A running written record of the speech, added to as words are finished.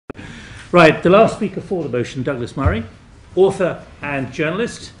Right, the last speaker for the motion, Douglas Murray, author and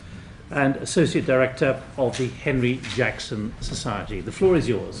journalist and Associate Director of the Henry Jackson Society. The floor is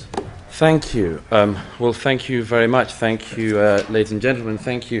yours. Thank you. Well, thank you very much. Thank you, ladies and gentlemen.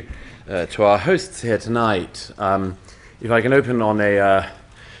 Thank you to our hosts here tonight. If I can open on a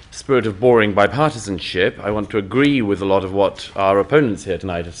spirit of boring bipartisanship, I want to agree with a lot of what our opponents here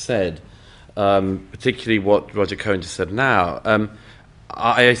tonight have said, particularly what Roger Cohen just said now.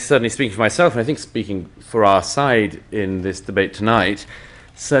 I certainly, speaking for myself, and I think speaking for our side in this debate tonight,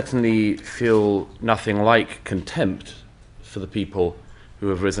 certainly feel nothing like contempt for the people who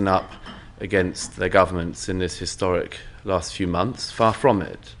have risen up against their governments in this historic last few months. Far from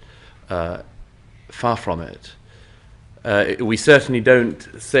it. Far from it. We certainly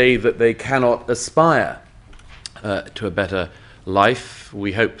don't say that they cannot aspire to a better life.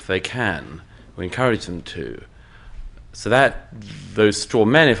 We hope they can. We encourage them to. So that those straw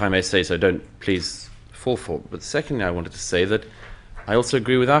men, if I may say so, don't please fall for it. But secondly, I wanted to say that I also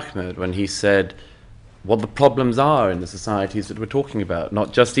agree with Ahmed when he said what the problems are in the societies that we're talking about,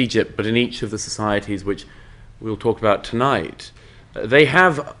 not just Egypt, but in each of the societies which we'll talk about tonight. They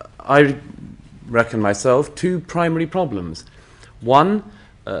have, I reckon myself, two primary problems. One,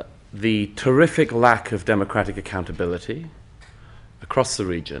 the terrific lack of democratic accountability across the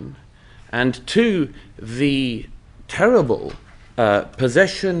region, and two, the terrible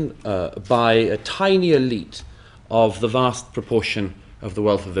possession by a tiny elite of the vast proportion of the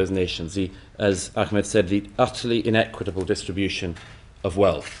wealth of those nations, as Ahmed said, the utterly inequitable distribution of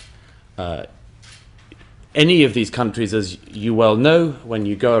wealth. Any of these countries, as you well know, when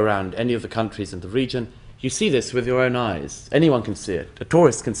you go around any of the countries in the region, you see this with your own eyes. Anyone can see it. A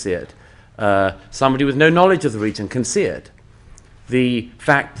tourist can see it. Somebody with no knowledge of the region can see it. The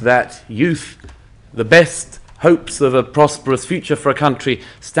fact that youth, the best hopes of a prosperous future for a country,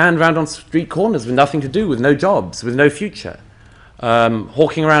 stand around on street corners with nothing to do, with no jobs, with no future,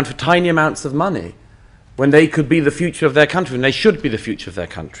 hawking around for tiny amounts of money, when they could be the future of their country, and they should be the future of their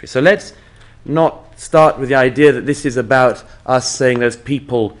country. So let's not start with the idea that this is about us saying those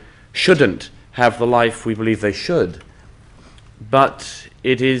people shouldn't have the life we believe they should. But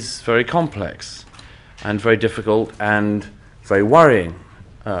it is very complex and very difficult and very worrying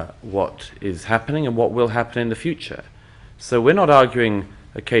what is happening and what will happen in the future. So we're not arguing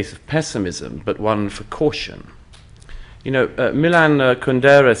a case of pessimism, but one for caution. You know, Milan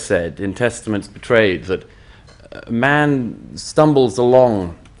Kundera said in Testaments Betrayed that man stumbles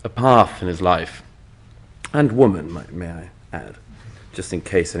along a path in his life, and woman, may I add, just in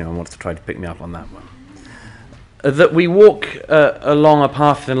case anyone wants to try to pick me up on that one, that we walk along a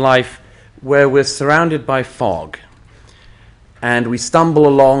path in life where we're surrounded by fog, and we stumble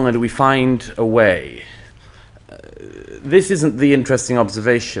along and we find a way. This isn't the interesting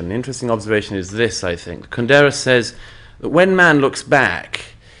observation. The interesting observation is this, I think. Kundera says that when man looks back,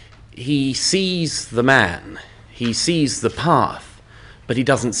 he sees the man, he sees the path, but he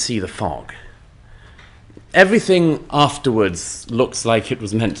doesn't see the fog. Everything afterwards looks like it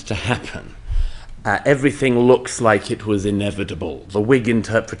was meant to happen. Everything looks like it was inevitable. The Whig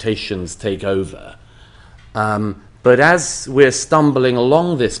interpretations take over. But as we're stumbling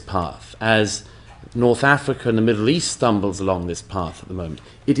along this path, as North Africa and the Middle East stumbles along this path at the moment,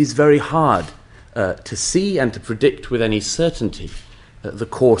 it is very hard to see and to predict with any certainty the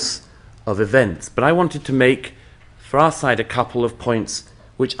course of events. But I wanted to make, for our side, a couple of points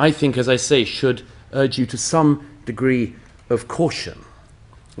which I think, as I say, should urge you to some degree of caution.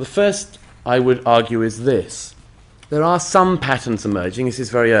 The first, I would argue, is this. There are some patterns emerging. This is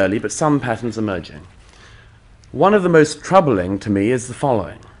very early, but some patterns emerging. One of the most troubling to me is the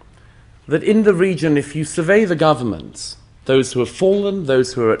following, that in the region, if you survey the governments, those who have fallen,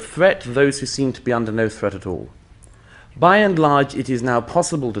 those who are at threat, those who seem to be under no threat at all, by and large it is now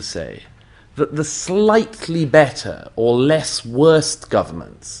possible to say that the slightly better or less worst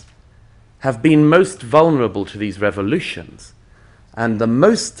governments have been most vulnerable to these revolutions, and the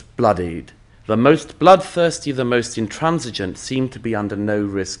most bloodied, the most bloodthirsty, the most intransigent seem to be under no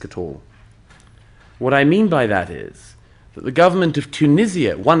risk at all. What I mean by that is that the government of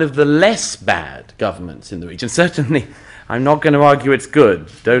Tunisia, one of the less bad governments in the region, certainly I'm not going to argue it's good,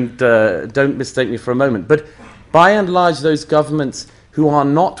 don't mistake me for a moment, but by and large those governments who are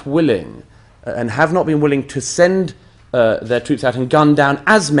not willing and have not been willing to send their troops out and gun down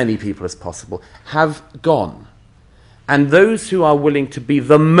as many people as possible have gone. And those who are willing to be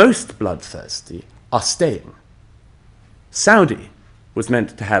the most bloodthirsty are staying. Saudi was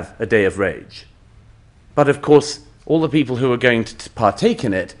meant to have a day of rage. But of course, all the people who were going to partake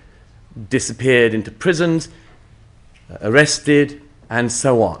in it disappeared into prisons, arrested, and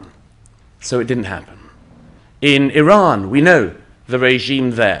so on. so it didn't happen. In Iran, we know the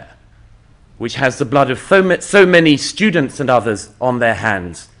regime there, which has the blood of so many students and others on their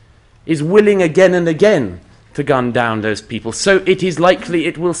hands, is willing again and again to gun down those people. So it is likely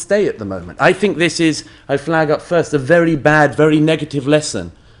it will stay at the moment. I think this is, I flag up first, a very bad, very negative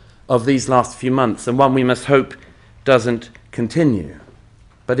lesson of these last few months, and one we must hope doesn't continue.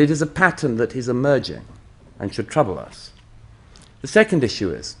 But it is a pattern that is emerging and should trouble us. The second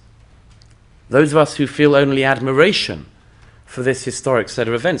issue is, those of us who feel only admiration for this historic set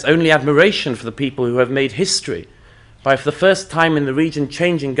of events, only admiration for the people who have made history by, for the first time in the region,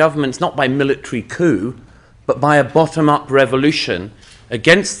 changing governments not by military coup, but by a bottom-up revolution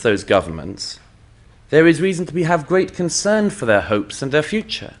against those governments, there is reason to have great concern for their hopes and their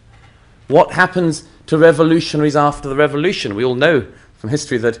future. What happens to revolutionaries after the revolution? We all know from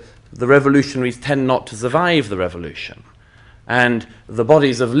history that the revolutionaries tend not to survive the revolution, and the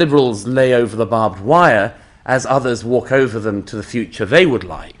bodies of liberals lay over the barbed wire as others walk over them to the future they would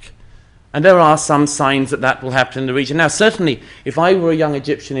like. And there are some signs that that will happen in the region. Now, certainly, if I were a young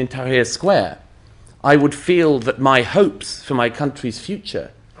Egyptian in Tahrir Square, I would feel that my hopes for my country's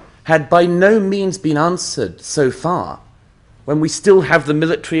future had by no means been answered so far when we still have the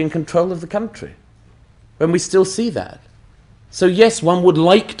military in control of the country, when we still see that. So yes, one would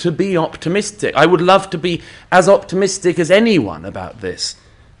like to be optimistic. I would love to be as optimistic as anyone about this,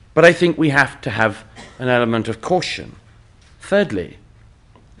 but I think we have to have an element of caution. Thirdly,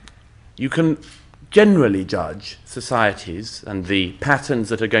 you can generally judge societies and the patterns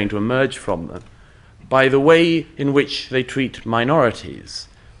that are going to emerge from them by the way in which they treat minorities,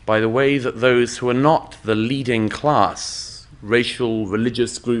 by the way that those who are not the leading class, racial,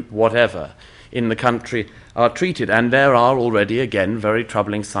 religious group, whatever, in the country are treated. And there are already, again, very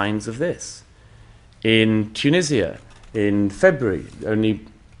troubling signs of this. In Tunisia, in February, only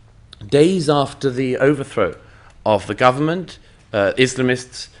days after the overthrow of the government,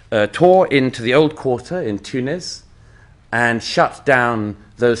 Islamists tore into the old quarter in Tunis and shut down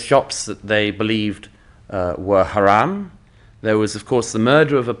those shops that they believed were haram. There was, of course, the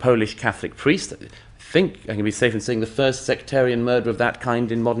murder of a Polish Catholic priest. I think I can be safe in saying the first sectarian murder of that kind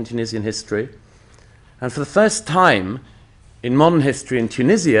in modern Tunisian history. And for the first time in modern history in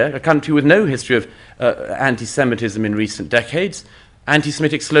Tunisia, a country with no history of anti-Semitism in recent decades,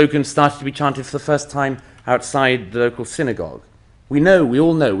 anti-Semitic slogans started to be chanted for the first time outside the local synagogue. We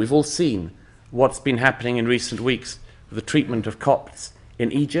all know, we've all seen what's been happening in recent weeks with the treatment of Copts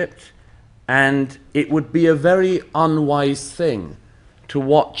in Egypt, and it would be a very unwise thing to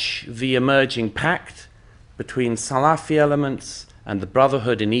watch the emerging pact between Salafi elements and the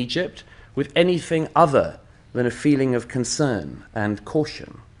Brotherhood in Egypt with anything other than a feeling of concern and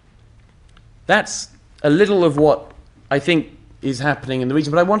caution. That's a little of what I think is happening in the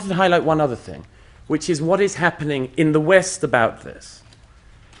region, but I wanted to highlight one other thing, which is what is happening in the West about this.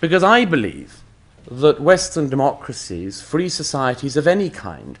 Because I believe that Western democracies, free societies of any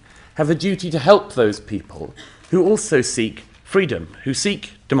kind, have a duty to help those people who also seek freedom, who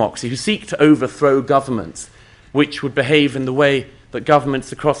seek democracy, who seek to overthrow governments which would behave in the way that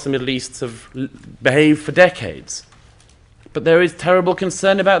governments across the Middle East have behaved for decades. But there is terrible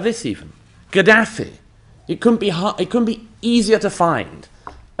concern about this even. Gaddafi. It couldn't be easier to find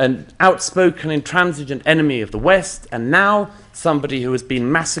an outspoken, intransigent enemy of the West, and now somebody who has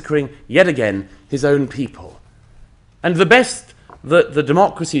been massacring, yet again, his own people. And the best that the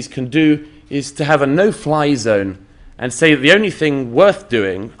democracies can do is to have a no-fly zone and say that the only thing worth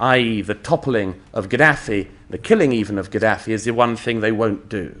doing, i.e. the toppling of Gaddafi, the killing even of Gaddafi, is the one thing they won't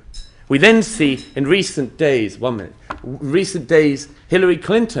do. We then see in recent days, Hillary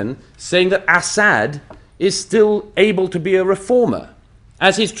Clinton saying that Assad is still able to be a reformer.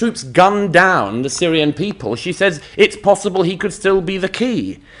 As his troops gun down the Syrian people, she says it's possible he could still be the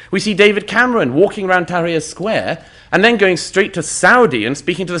key. We see David Cameron walking around Tahrir Square and then going straight to Saudi and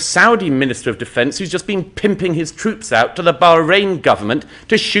speaking to the Saudi Minister of Defense, who's just been pimping his troops out to the Bahrain government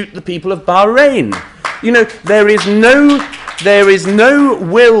to shoot the people of Bahrain. You know, there is no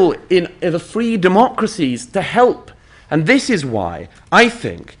will in the free democracies to help. And this is why I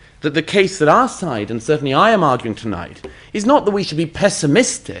think that the case that our side, and certainly I am arguing tonight, is not that we should be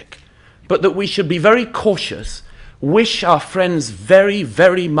pessimistic, but that we should be very cautious, wish our friends very,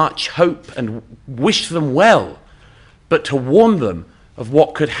 very much hope and wish them well, but to warn them of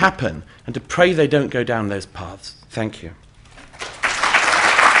what could happen and to pray they don't go down those paths. Thank you.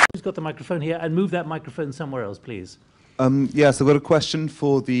 Who's got the microphone here? And move that microphone somewhere else, please. Yes, I've got a question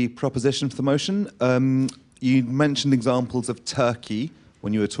for the proposition for the motion. You mentioned examples of Turkey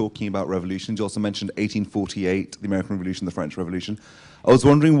when you were talking about revolutions. You also mentioned 1848, the American Revolution, the French Revolution. I was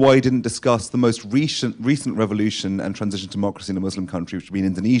wondering why you didn't discuss the most recent revolution and transition to democracy in a Muslim country, which would be in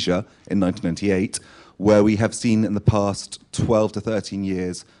Indonesia in 1998, where we have seen in the past 12 to 13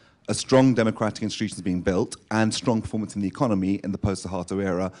 years a strong democratic institutions being built and strong performance in the economy in the post-Suharto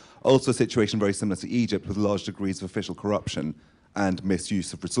era. Also a situation very similar to Egypt with large degrees of official corruption and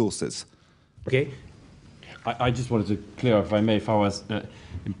misuse of resources. Okay. I just wanted to clear up, if I may, Fawaz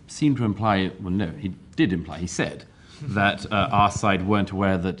seemed to imply, well, no, he did imply, he said that our side weren't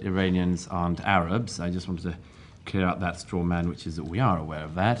aware that Iranians aren't Arabs. I just wanted to clear out that straw man, which is that we are aware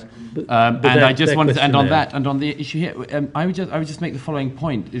of that. But and that, I just wanted to, and on there. that, and on the issue here, I would just make the following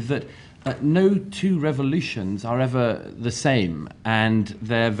point, is that no two revolutions are ever the same, and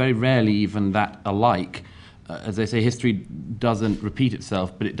they're very rarely even that alike. As they say, history doesn't repeat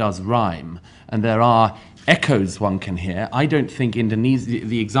itself, but it does rhyme. And there are echoes one can hear. I don't think Indonesia,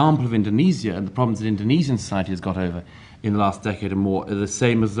 the example of Indonesia and the problems that Indonesian society has got over in the last decade or more are the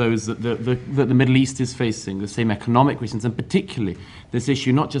same as those that the Middle East is facing, the same economic reasons, and particularly this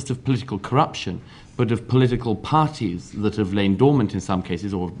issue not just of political corruption, but of political parties that have lain dormant in some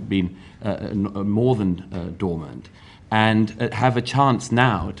cases or been more than dormant, and have a chance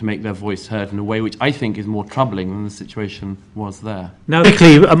now to make their voice heard in a way which I think is more troubling than the situation was there. Now,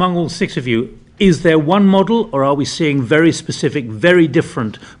 quickly, among all six of you, is there one model, or are we seeing very specific, very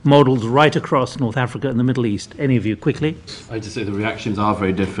different models right across North Africa and the Middle East? Any of you, quickly? I just say the reactions are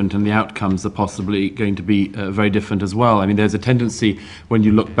very different, and the outcomes are possibly going to be very different as well. I mean, there's a tendency, when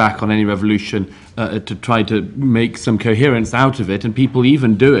you look back on any revolution, to try to make some coherence out of it, and people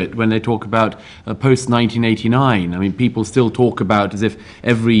even do it when they talk about post-1989. I mean, people still talk about as if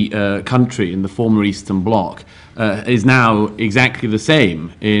every country in the former Eastern Bloc is now exactly the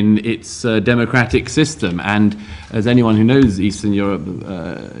same in its democratic system, and as anyone who knows Eastern Europe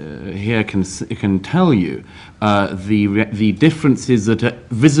here can tell you, the differences that are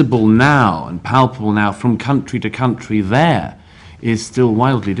visible now and palpable now from country to country there is still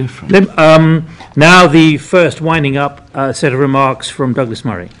wildly different. Now the first winding up set of remarks from Douglas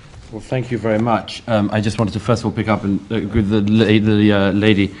Murray. Well, thank you very much. I just wanted to first of all pick up and agree with the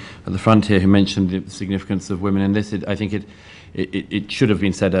lady at the front here who mentioned the significance of women in this. I think it should have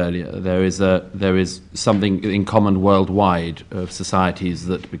been said earlier. There is something in common worldwide of societies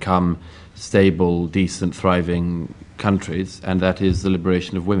that become stable, decent, thriving countries, and that is the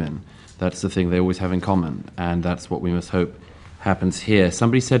liberation of women. That's the thing they always have in common, and that's what we must hope happens here.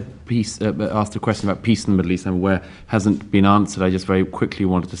 Somebody said peace, asked a question about peace in the Middle East and where hasn't been answered. I just very quickly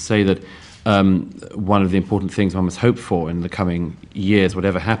wanted to say that one of the important things one must hope for in the coming years,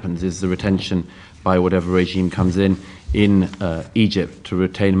 whatever happens, is the retention by whatever regime comes in Egypt to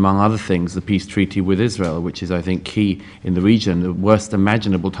retain, among other things, the peace treaty with Israel, which is, I think, key in the region, the worst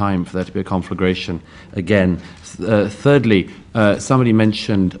imaginable time for there to be a conflagration again. Thirdly, somebody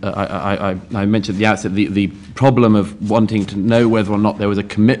mentioned, I mentioned at the outset, the problem of wanting to know whether or not there was a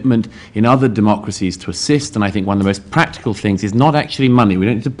commitment in other democracies to assist, and I think one of the most practical things is not actually money. We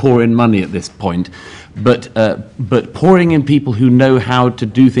don't need to pour in money at this point, but pouring in people who know how to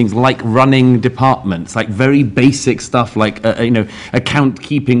do things like running departments, like very basic stuff like account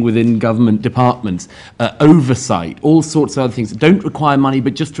keeping within government departments, oversight, all sorts of other things that don't require money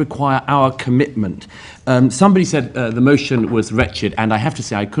but just require our commitment. Somebody said the motion was wretched, and I have to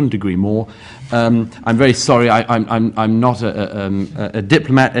say I couldn't agree more. I'm very sorry. I'm not a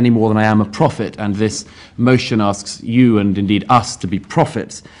diplomat any more than I am a prophet, and this motion asks you and indeed us to be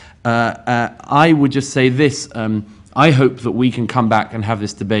prophets. I would just say this. I hope that we can come back and have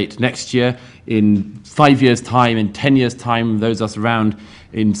this debate next year, in 5 years' time, in 10 years' time, those of us around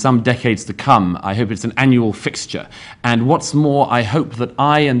in some decades to come. I hope it's an annual fixture. And what's more, I hope that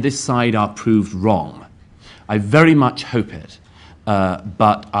I and this side are proved wrong. I very much hope it.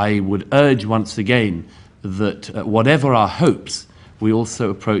 But I would urge once again that whatever our hopes, we also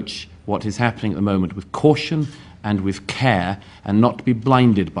approach what is happening at the moment with caution and with care, and not to be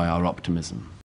blinded by our optimism.